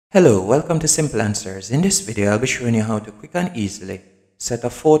Hello, welcome to Simple Answers. In this video, I'll be showing you how to quick and easily set a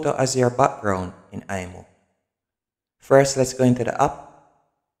photo as your background in IMO. First, let's go into the app.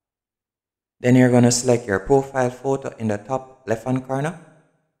 Then you're going to select your profile photo in the top left-hand corner.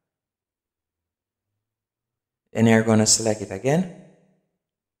 Then you're going to select it again.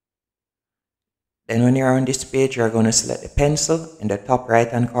 Then when you're on this page, you're going to select the pencil in the top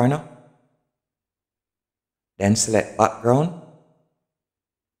right-hand corner. Then select background.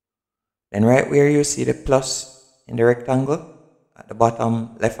 Then right where you see the plus in the rectangle at the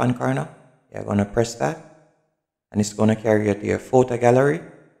bottom left hand corner, you're going to press that and it's going to carry you to your photo gallery.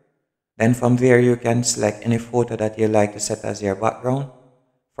 Then from there you can select any photo that you like to set as your background.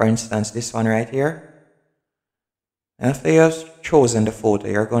 For instance, this one right here. And after you have chosen the photo,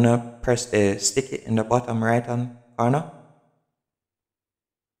 you're going to press the sticky in the bottom right hand corner.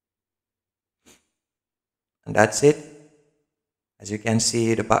 And that's it. As you can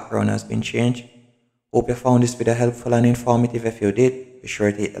see, the background has been changed. Hope you found this video helpful and informative. If you did, be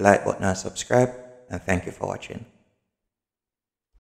sure to hit the like button and subscribe. And thank you for watching.